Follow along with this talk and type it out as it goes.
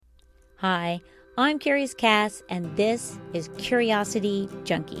Hi, I'm Curious Cass, and this is Curiosity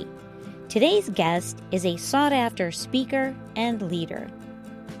Junkie. Today's guest is a sought-after speaker and leader.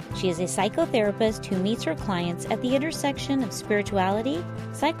 She is a psychotherapist who meets her clients at the intersection of spirituality,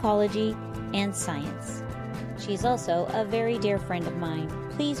 psychology, and science. She's also a very dear friend of mine.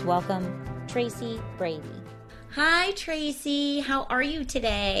 Please welcome Tracy Brady. Hi, Tracy. How are you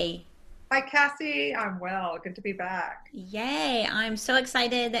today? Hi, Cassie. I'm well. Good to be back. Yay. I'm so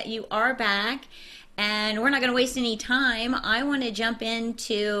excited that you are back. And we're not going to waste any time. I want to jump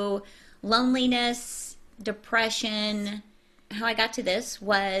into loneliness, depression. How I got to this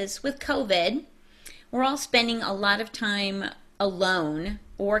was with COVID. We're all spending a lot of time alone,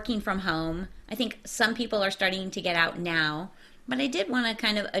 working from home. I think some people are starting to get out now. But I did want to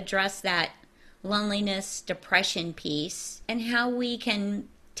kind of address that loneliness, depression piece and how we can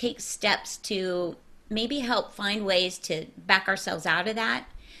take steps to maybe help find ways to back ourselves out of that,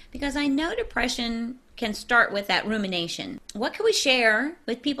 because I know depression can start with that rumination. What can we share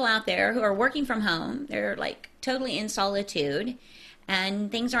with people out there who are working from home? They're like totally in solitude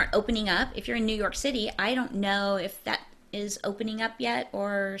and things aren't opening up. If you're in New York City, I don't know if that is opening up yet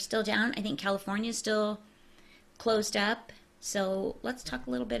or still down. I think California is still closed up. So let's talk a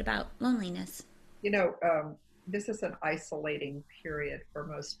little bit about loneliness. This is an isolating period for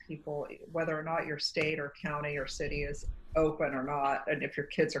most people, whether or not your state or county or city is open or not, and if your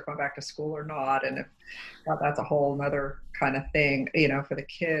kids are going back to school or not, and if that's a whole nother kind of thing, for the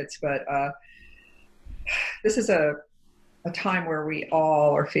kids. But this is a time where we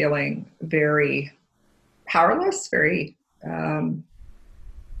all are feeling very powerless, very kind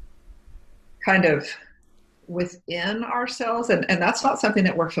of within ourselves, and that's not something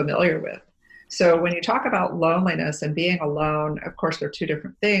that we're familiar with. So when you talk about loneliness and being alone, of course, they're two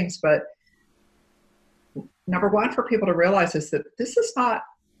different things. But number one for people to realize is that this is not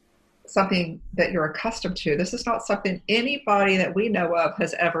something that you're accustomed to. This is not something anybody that we know of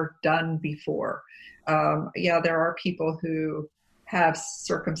has ever done before. There are people who have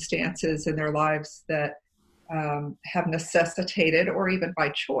circumstances in their lives that have necessitated, or even by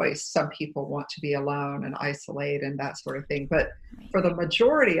choice, some people want to be alone and isolate and that sort of thing. But for the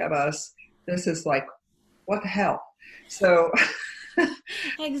majority of us, this is like, what the hell? So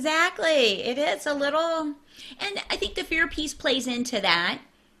Exactly. It is a little, and I think the fear piece plays into that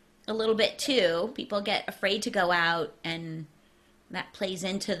a little bit too. People get afraid to go out, and that plays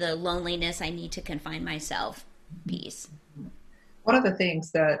into the loneliness, I need to confine myself piece. One of the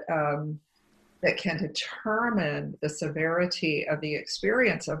things that can determine the severity of the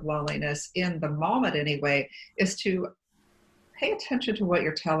experience of loneliness in the moment anyway is to pay attention to what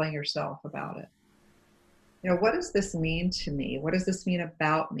you're telling yourself about it. What does this mean to me? What does this mean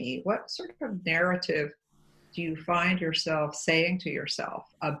about me? What sort of narrative do you find yourself saying to yourself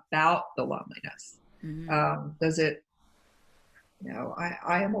about the loneliness? Mm-hmm. Does it,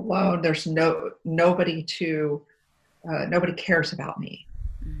 I am alone. There's nobody nobody cares about me,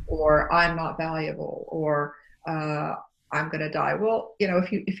 mm-hmm. or I'm not valuable, or I'm going to die. Well,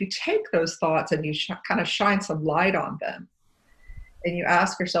 if you take those thoughts and you kind of shine some light on them, and you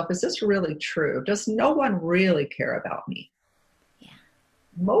ask yourself, is this really true? Does no one really care about me? Yeah.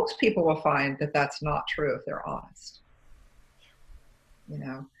 Most people will find that that's not true if they're honest.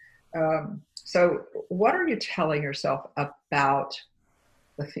 Yeah. So what are you telling yourself about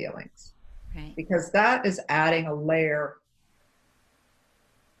the feelings? Right. Because that is adding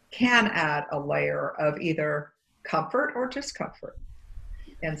can add a layer of either comfort or discomfort,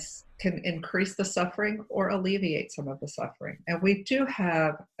 and can increase the suffering or alleviate some of the suffering. And we do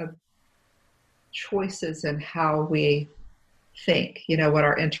have choices in how we think, what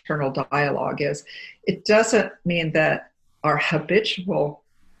our internal dialogue is. It doesn't mean that our habitual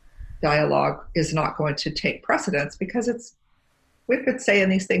dialogue is not going to take precedence, because we've been saying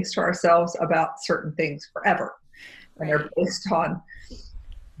these things to ourselves about certain things forever. And they're based on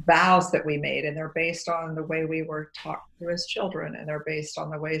vows that we made, and they're based on the way we were talked to as children, and they're based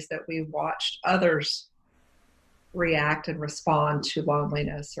on the ways that we watched others react and respond to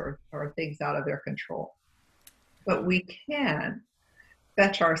loneliness or things out of their control. But we can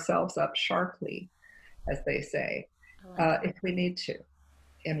fetch ourselves up sharply, as they say, if we need to,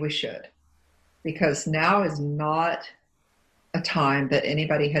 and we should, because now is not a time that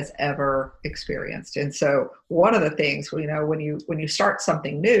anybody has ever experienced. And so one of the things, when you start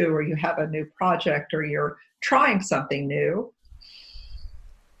something new, or you have a new project, or you're trying something new,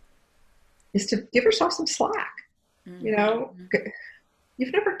 is to give yourself some slack. Mm-hmm.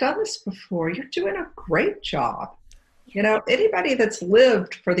 You've never done this before. You're doing a great job. Anybody that's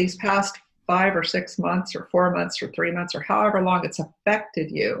lived for these past 5 or 6 months or 4 months or 3 months or however long it's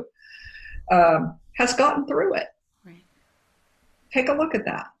affected you, has gotten through it. Right. Take a look at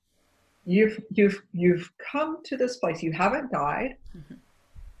that. You've come to this place. You haven't died. Mm-hmm.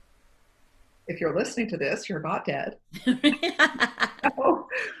 If you're listening to this, you're not dead. So,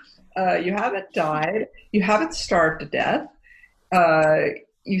 you haven't died. You haven't starved to death.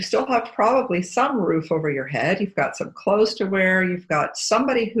 You still have probably some roof over your head. You've got some clothes to wear. You've got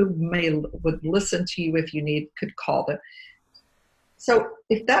somebody who would listen to you if you could call them. So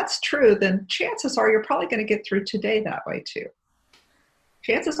if that's true, then chances are you're probably going to get through today that way too.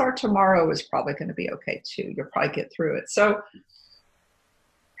 Chances are tomorrow is probably going to be okay too. You'll probably get through it. So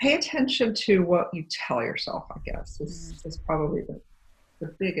pay attention to what you tell yourself, I guess, is probably the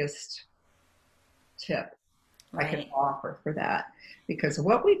biggest tip I can offer for that. Because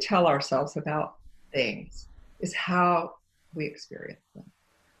what we tell ourselves about things is how we experience them.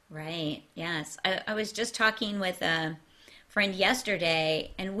 Right. Yes. I was just talking with a friend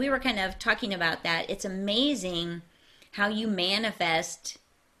yesterday, and we were kind of talking about that. It's amazing how you manifest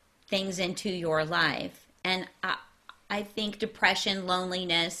things into your life. And I think depression,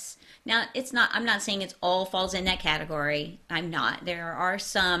 loneliness, now I'm not saying it's all falls in that category. I'm not. There are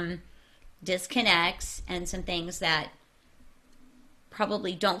some disconnects and some things that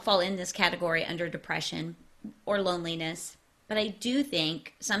probably don't fall in this category under depression or loneliness. But I do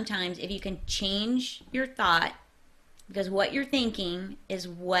think sometimes if you can change your thought, because what you're thinking is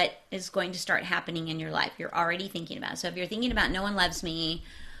what is going to start happening in your life. You're already thinking about it. So if you're thinking about no one loves me,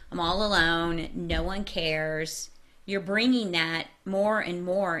 I'm all alone, no one cares, you're bringing that more and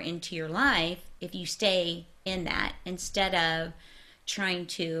more into your life if you stay in that instead of trying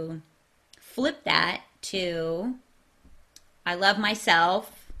to flip that to, I love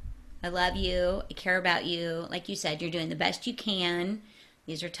myself, I love you, I care about you. Like you said, you're doing the best you can.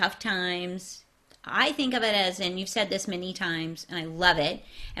 These are tough times. I think of it as, and you've said this many times, and I love it,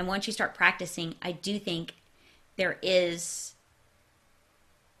 and once you start practicing, I do think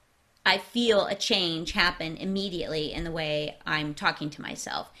I feel a change happen immediately in the way I'm talking to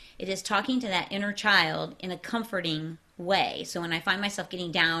myself. It is talking to that inner child in a comforting way. So when I find myself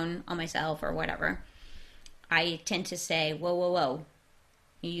getting down on myself or whatever, I tend to say, whoa, whoa, whoa.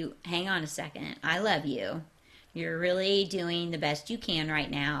 You hang on a second. I love you. You're really doing the best you can right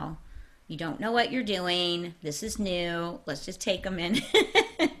now. You don't know what you're doing. This is new. Let's just take a minute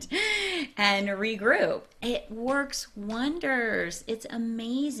and regroup. It works wonders. It's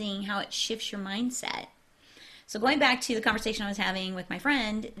amazing how it shifts your mindset. So going back to the conversation I was having with my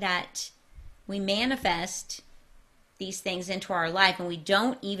friend, that we manifest these things into our life and we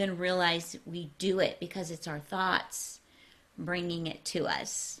don't even realize we do it because it's our thoughts bringing it to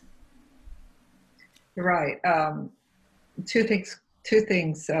us. You're right. Two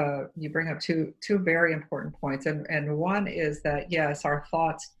things you bring up, two very important points, and one is that yes, our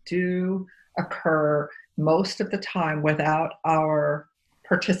thoughts do occur most of the time without our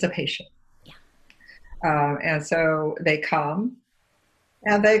participation. Yeah. And so they come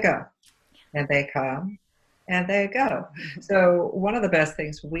and they go, and they come and they go. So one of the best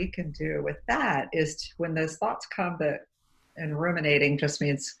things we can do with that is when those thoughts come, and ruminating just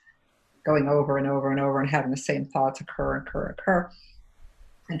means going over and over and over and having the same thoughts occur,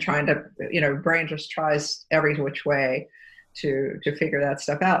 and trying to, brain just tries every which way to figure that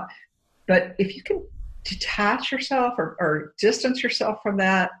stuff out. But if you can detach yourself or distance yourself from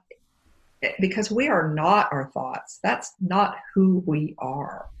that, because we are not our thoughts. That's not who we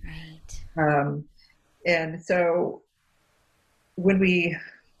are. Right. And so when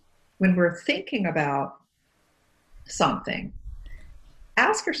we're thinking about something,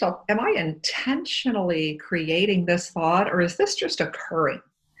 ask yourself, am I intentionally creating this thought, or is this just occurring?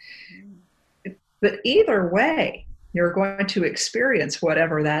 But either way, you're going to experience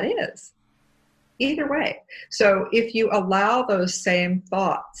whatever that is. Either way. So if you allow those same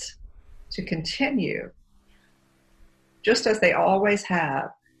thoughts to continue, just as they always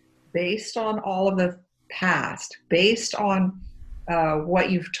have, based on all of the past, based on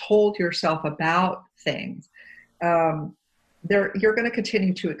what you've told yourself about things, you're going to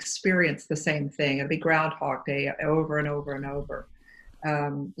continue to experience the same thing. It'll be Groundhog Day over and over and over.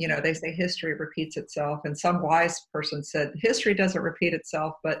 They say history repeats itself, and some wise person said history doesn't repeat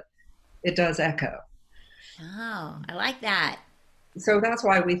itself, but it does echo. Oh, I like that. So that's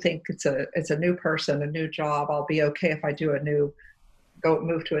why we think it's a new person, a new job. I'll be okay if I do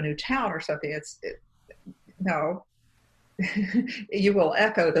move to a new town or something. No, you will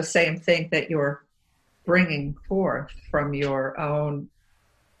echo the same thing that you're bringing forth from your own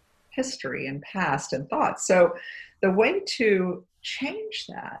history and past and thoughts. So the way to change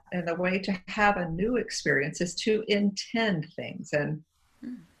that and the way to have a new experience is to intend things. And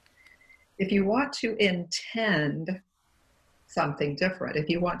if you want to intend something different, if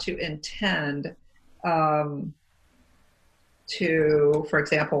you want to intend to, for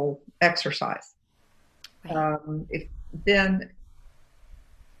example, exercise, Right. then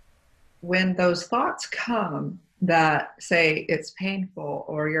when those thoughts come that say it's painful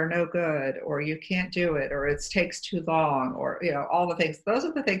or you're no good or you can't do it or it takes too long or, you know, all the things, those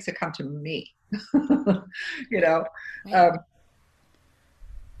are the things that come to me. You know, Right. um,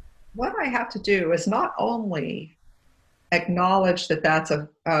 what I have to do is not only acknowledge that that's a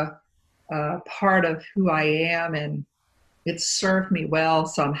part of who I am and it's served me well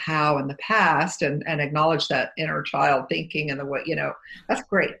somehow in the past, and acknowledge that inner child thinking and the way, you know, that's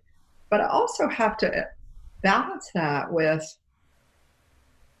great. But I also have to balance that with,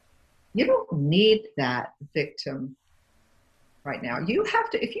 you don't need that victim right now. You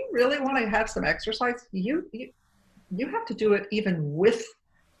have to, if you really want to have some exercise, you have to do it even with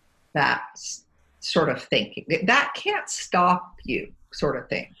that sort of thinking. That can't stop you, sort of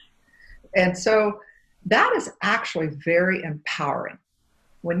thing. And so that is actually very empowering.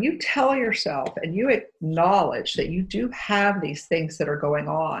 When you tell yourself and you acknowledge that you do have these things that are going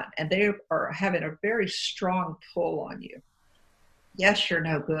on and they are having a very strong pull on you. Yes, you're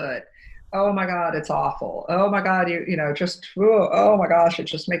no good. Oh my God, it's awful. Oh my God, you know, just, oh my gosh, it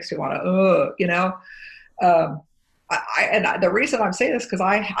just makes you want to, you know. Um, the reason I'm saying this because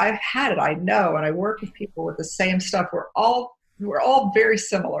I've had it, I know, and I work with people with the same stuff. We're all very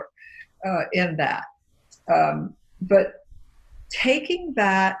similar in that. But taking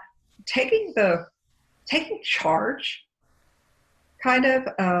charge, kind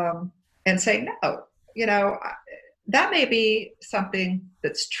of, and saying no, you know, that may be something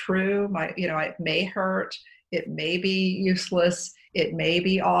that's true. You know, it may hurt, it may be useless, it may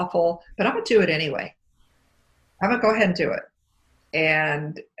be awful, but I'm gonna do it anyway. I'm gonna go ahead and do it.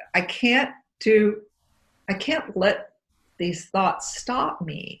 And I can't let these thoughts stop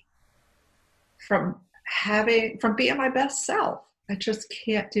me from being my best self. I just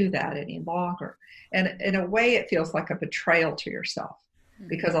can't do that any longer. And in a way, it feels like a betrayal to yourself,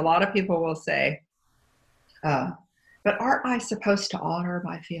 because a lot of people will say, but aren't I supposed to honor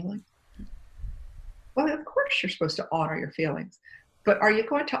my feelings? Well, of course you're supposed to honor your feelings, but are you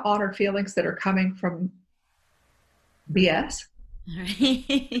going to honor feelings that are coming from BS?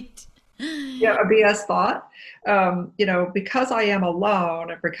 Right. Yeah, a BS thought. You know, because I am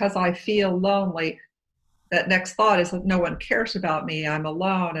alone and because I feel lonely, that next thought is that no one cares about me. I'm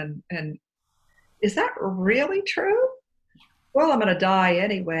alone. And is that really true? Well, I'm going to die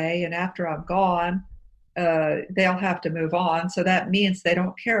anyway. And after I'm gone, they'll have to move on. So that means they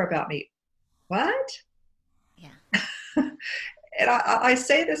don't care about me. What? Yeah. And I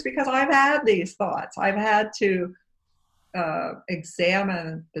say this because I've had these thoughts. I've had to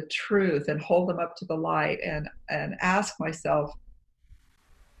examine the truth and hold them up to the light and ask myself,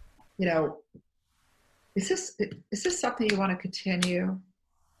 you know, is this something you want to continue?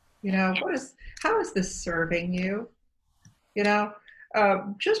 You know, how is this serving you? You know,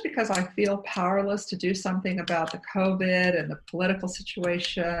 just because I feel powerless to do something about the COVID and the political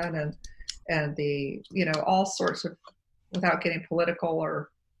situation and the, you know, all sorts of, without getting political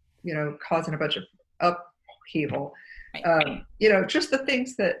or, you know, causing a bunch of upheaval. You know, just the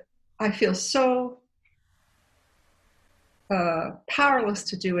things that I feel so powerless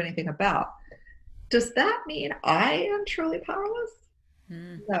to do anything about. Does that mean I am truly powerless?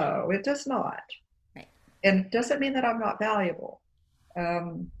 No, it does not. Right. And it doesn't mean that I'm not valuable.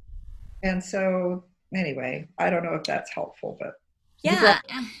 And so, anyway, I don't know if that's helpful, but Yeah.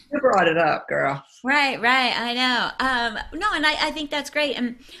 you brought it up, girl. Right, I know. No, and I think that's great.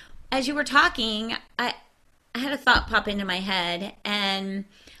 And as you were talking, I had a thought pop into my head, and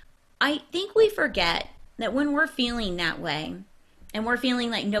I think we forget that when we're feeling that way, and we're feeling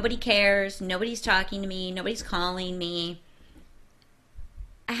like nobody cares, nobody's talking to me, nobody's calling me,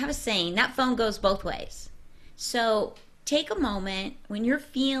 I have a saying, that phone goes both ways. So take a moment when you're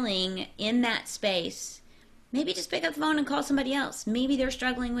feeling in that space. Maybe just pick up the phone and call somebody else. Maybe they're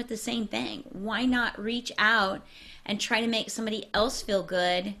struggling with the same thing. Why not reach out and try to make somebody else feel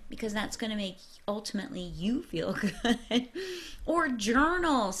good? Because that's going to make ultimately you feel good. Or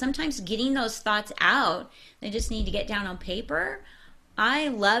journal. Sometimes getting those thoughts out, they just need to get down on paper. I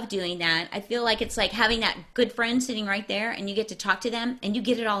love doing that. I feel like it's like having that good friend sitting right there and you get to talk to them and you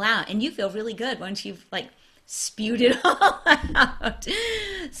get it all out and you feel really good once you've like spewed it all out.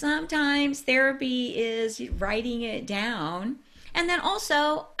 Sometimes therapy is writing it down. And then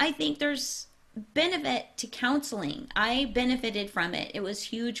also, I think there's benefit to counseling. I benefited from it. It was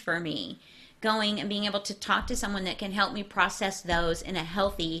huge for me, going and being able to talk to someone that can help me process those in a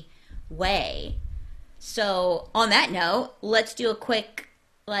healthy way. So on that note, let's do a quick,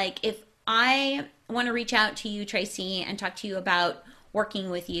 like, if I want to reach out to you, Tracy, and talk to you about working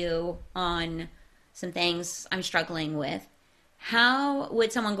with you on some things I'm struggling with, how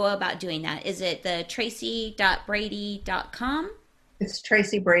would someone go about doing that? Is it the tracy.brady.com? It's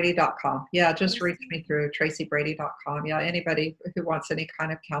tracybrady.com. Yeah, just reach me through tracybrady.com. Yeah, anybody who wants any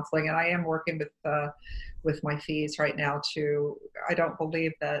kind of counseling. And I am working with my fees right now too. I don't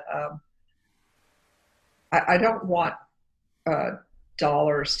believe that, I don't want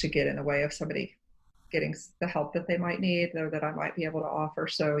dollars to get in the way of somebody getting the help that they might need or that I might be able to offer.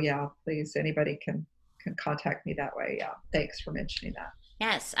 So yeah, please, anybody can contact me that way. Yeah, thanks for mentioning that.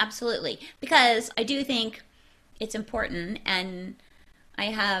 Yes, absolutely. Because I do think it's important, and I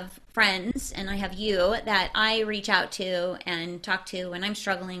have friends and I have you that I reach out to and talk to when I'm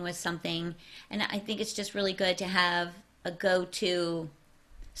struggling with something. And I think it's just really good to have a go-to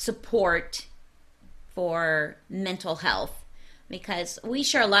support for mental health, because we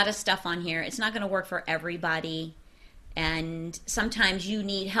share a lot of stuff on here. It's not going to work for everybody. And sometimes you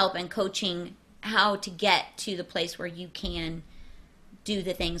need help and coaching how to get to the place where you can do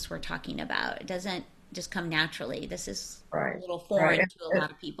the things we're talking about. It doesn't just come naturally. This is Right. a little foreign Right. to a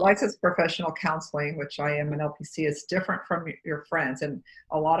lot of people. Licensed professional counseling, which I am an LPC, is different from your friends. And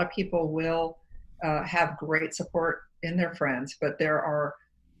a lot of people will have great support in their friends, but there are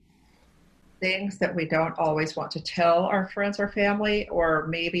things that we don't always want to tell our friends or family, or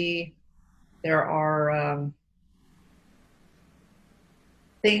maybe there are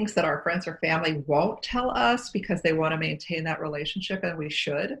things that our friends or family won't tell us because they want to maintain that relationship, and we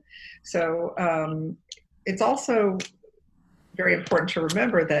should. So it's also very important to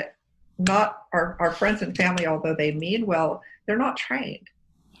remember that not our friends and family, although they mean well, they're not trained.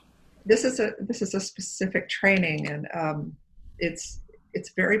 This is a specific training, and it's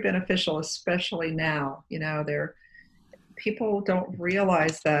very beneficial, especially now. People don't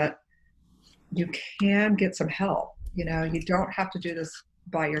realize that you can get some help. You don't have to do this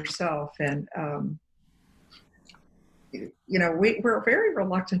by yourself. And we're very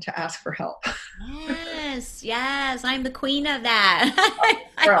reluctant to ask for help. Yes, I'm the queen of that.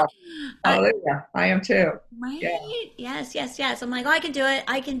 Well, hallelujah. I am too. Right? Yeah. Yes. I'm like, oh, I can do it.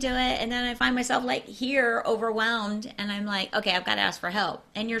 And then I find myself like here overwhelmed, and I'm like, okay, I've got to ask for help.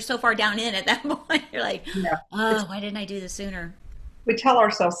 And you're so far down in at that point. You're like, oh, why didn't I do this sooner? We tell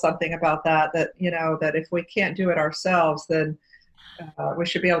ourselves something about that if we can't do it ourselves, then we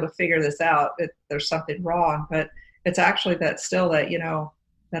should be able to figure this out. There's something wrong. But it's actually that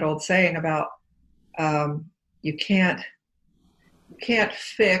old saying about you can't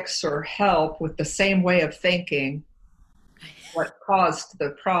fix or help with the same way of thinking what caused the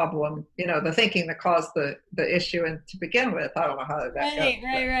problem, the thinking that caused the issue and to begin with. I don't know how that goes.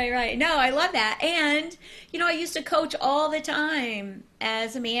 Right. No, I love that. And, I used to coach all the time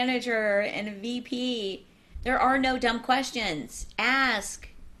as a manager and a VP. There are no dumb questions. Ask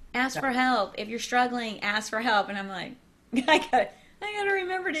for help. If you're struggling, ask for help. And I'm like, I gotta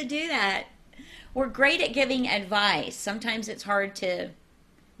remember to do that. We're great at giving advice. Sometimes it's hard to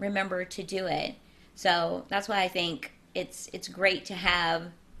remember to do it. So that's why I think it's great to have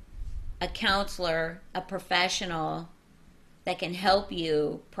a counselor, a professional that can help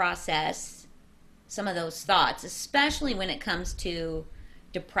you process some of those thoughts, especially when it comes to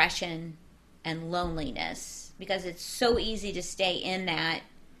depression and loneliness, because it's so easy to stay in that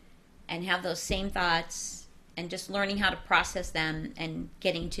and have those same thoughts, and just learning how to process them and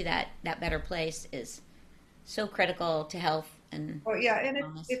getting to that better place is so critical to health. And well, yeah, and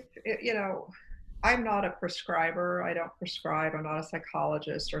I'm not a prescriber. I don't prescribe. I'm not a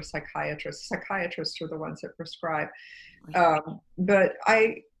psychologist or a psychiatrist. Psychiatrists are the ones that prescribe. But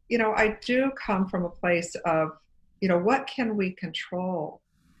I do come from a place of, what can we control?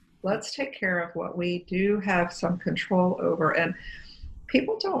 Let's take care of what we do have some control over. And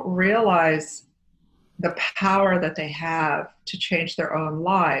people don't realize the power that they have to change their own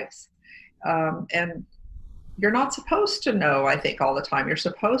lives. And you're not supposed to know, I think, all the time. You're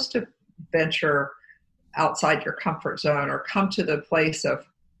supposed to venture outside your comfort zone or come to the place of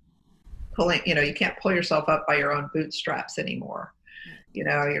pulling, you can't pull yourself up by your own bootstraps anymore.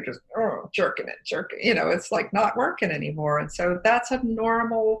 You're just jerking it. It's like not working anymore. And so that's a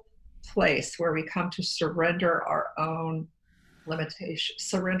normal place where we come to surrender our own limitations,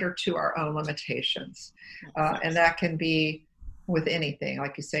 surrender to our own limitations. And that can be with anything.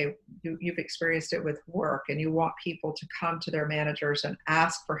 Like you say, you've experienced it with work, and you want people to come to their managers and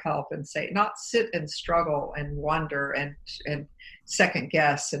ask for help and say, not sit and struggle and wonder and second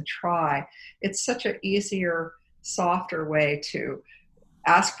guess and try. It's such an easier, softer way to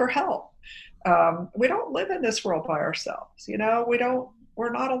ask for help. We don't live in this world by ourselves.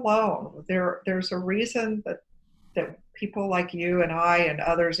 We're not alone. There's a reason that people like you and I and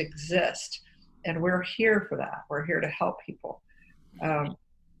others exist. And we're here for that. We're here to help people.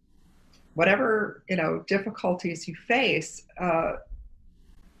 Whatever, difficulties you face,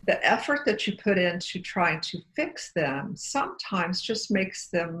 the effort that you put into trying to fix them sometimes just makes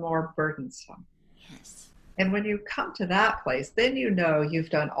them more burdensome. Yes. And when you come to that place, then you've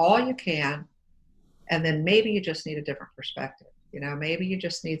done all you can, and then maybe you just need a different perspective. Maybe you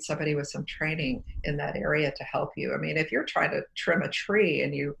just need somebody with some training in that area to help you. I mean, if you're trying to trim a tree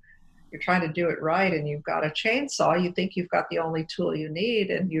and you're trying to do it right and you've got a chainsaw, you think you've got the only tool you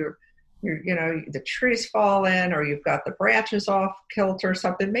need, and the trees fall in, or you've got the branches off kilter or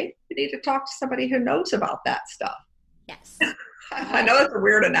something. Maybe you need to talk to somebody who knows about that stuff. Yes. I know it's a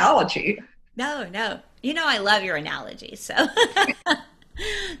weird analogy. No. I love your analogy. So,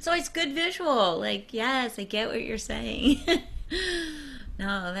 so it's good visual. Like, yes, I get what you're saying.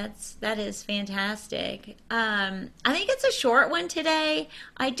 No, that is fantastic. I think it's a short one today.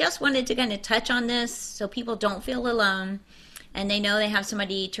 I just wanted to kind of touch on this so people don't feel alone and they know they have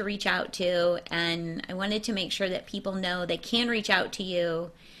somebody to reach out to. And I wanted to make sure that people know they can reach out to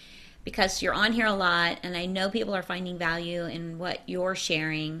you because you're on here a lot, and I know people are finding value in what you're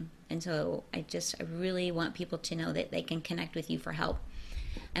sharing. And so I really want people to know that they can connect with you for help.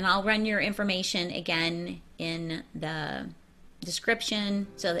 And I'll run your information again in the description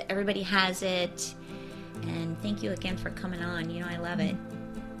so that everybody has it. And thank you again for coming on. I love it.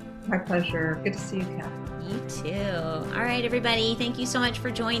 My pleasure. Good to see you, Kat. You too. All right, everybody. Thank you so much for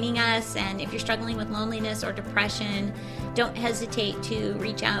joining us. And if you're struggling with loneliness or depression, don't hesitate to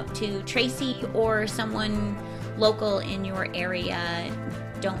reach out to Tracy or someone local in your area.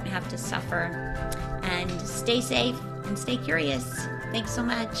 Don't have to suffer. And stay safe and stay curious. Thanks so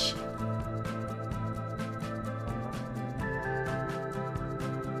much.